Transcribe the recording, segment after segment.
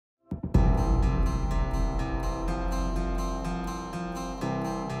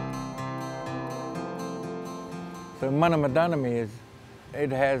So Manamadhanami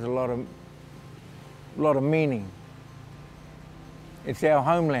it has a lot of meaning. It's our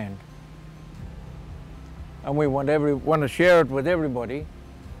homeland, and we want to share it with everybody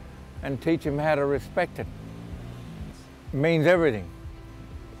and teach them how to respect it. It means everything,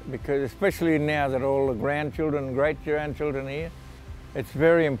 because especially now that all the grandchildren and great-grandchildren are here, it's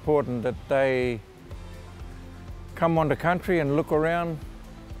very important that they come onto country and look around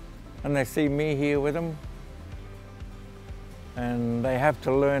and they see me here with them, and they have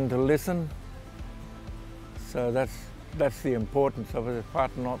to learn to listen. So that's the importance of it,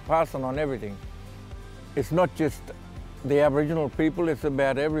 passing on everything. It's not just the Aboriginal people, it's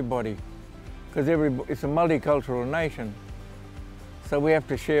about everybody, because it's a multicultural nation. So we have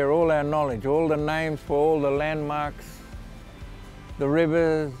to share all our knowledge, all the names for all the landmarks, the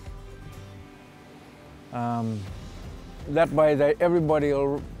rivers. That way everybody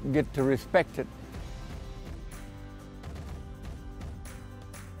will get to respect it.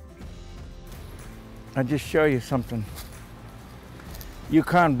 I'll just show you something. You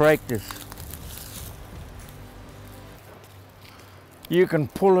can't break this. You can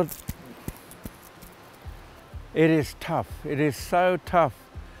pull it. It is tough. It is so tough.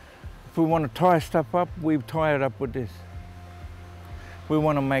 If we want to tie stuff up, we tie it up with this. We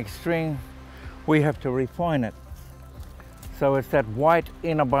want to make string, we have to refine it. So it's that white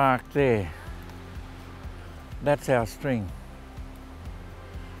inner bark there. That's our string.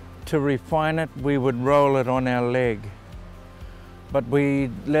 To refine it, we would roll it on our leg. But we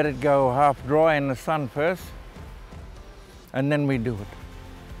let it go half dry in the sun first, and then we do it.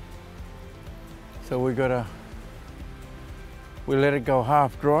 So we let it go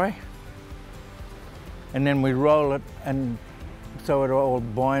half dry, and then we roll it, and so it all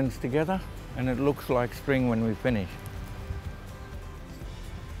binds together, and it looks like string when we finish.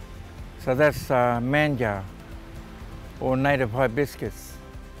 So that's manja, or native hibiscus.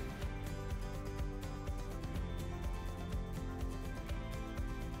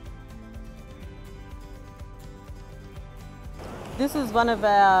 This is one of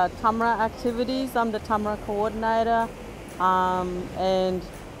our Tamra activities. I'm the Tamra coordinator, and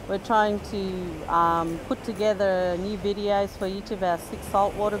we're trying to put together new videos for each of our 6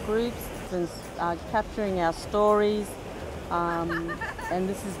 saltwater groups and capturing our stories. And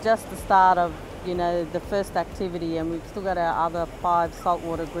this is just the start of, the first activity, and we've still got our other 5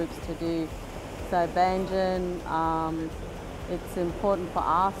 saltwater groups to do. So Bandjin, it's important for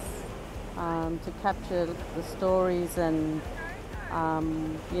us to capture the stories and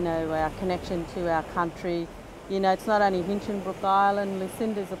our connection to our country. It's not only Hinchinbrook Island.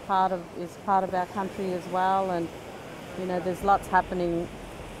 Lucinda is part of our country as well, and there's lots happening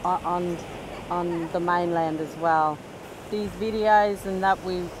on the mainland as well. These videos and that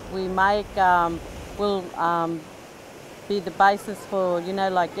we make will be the basis for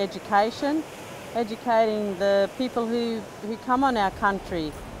like educating the people who come on our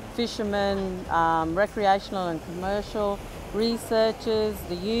country, fishermen, recreational and commercial, researchers,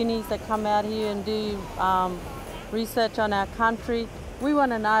 the unis that come out here and do research on our country. We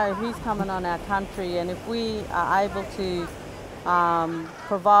want to know who's coming on our country, and if we are able to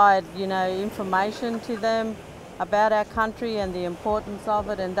provide information to them about our country and the importance of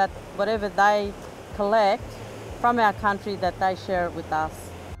it, and that whatever they collect from our country, that they share it with us.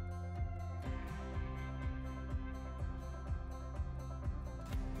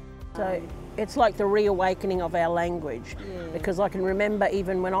 So it's like the reawakening of our language, because I can remember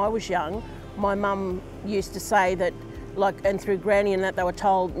even when I was young, my mum used to say that, and through Granny and that, they were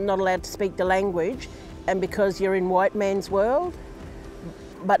told not allowed to speak the language, and because you're in white man's world.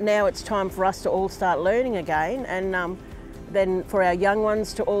 But now it's time for us to all start learning again, and then for our young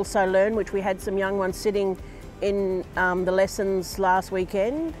ones to also learn, which we had some young ones sitting in the lessons last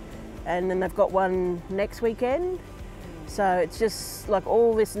weekend, and then they've got one next weekend. So it's just like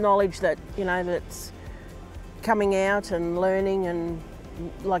all this knowledge that, that's coming out and learning, and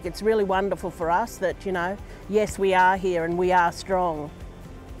like it's really wonderful for us that, yes, we are here and we are strong.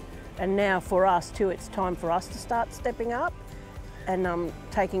 And now for us too, it's time for us to start stepping up and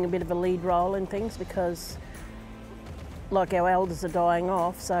taking a bit of a lead role in things, because like our elders are dying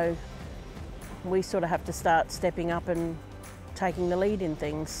off, so we sort of have to start stepping up and taking the lead in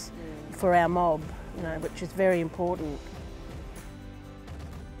things for our mob, which is very important.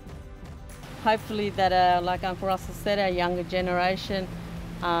 Hopefully that, like Uncle Russell said, our younger generation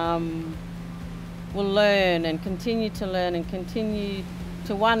will learn and continue to learn and continue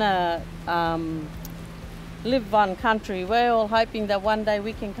to want to live one country. We're all hoping that one day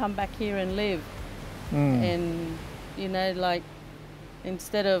we can come back here and live. And, like,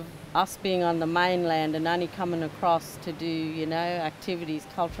 instead of us being on the mainland and only coming across to do, you know, activities,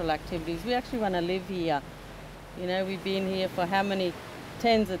 cultural activities. We actually want to live here. You know, we've been here for how many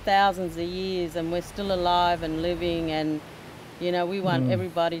tens of thousands of years, and we're still alive and living, and, you know, we want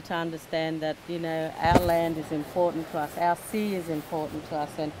everybody to understand that, you know, our land is important to us, our sea is important to us,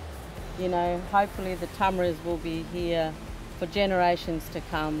 and, you know, hopefully the Tamaras will be here for generations to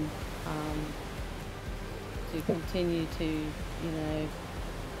come, to continue to, you know,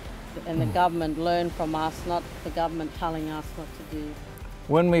 and the government learn from us, not the government telling us what to do.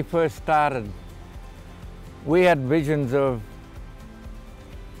 When we first started, we had visions of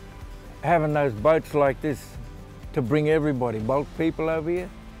having those boats like this to bring everybody, bulk people over here.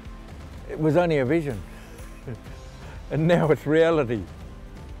 It was only a vision, and now it's reality.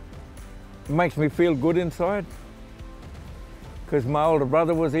 It makes me feel good inside, because my older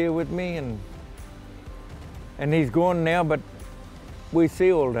brother was here with me, and he's gone now, but we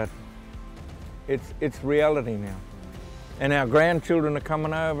see all that. It's reality now. And our grandchildren are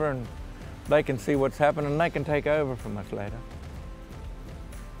coming over, and they can see what's happening, and they can take over from us later.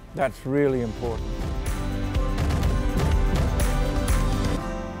 That's really important.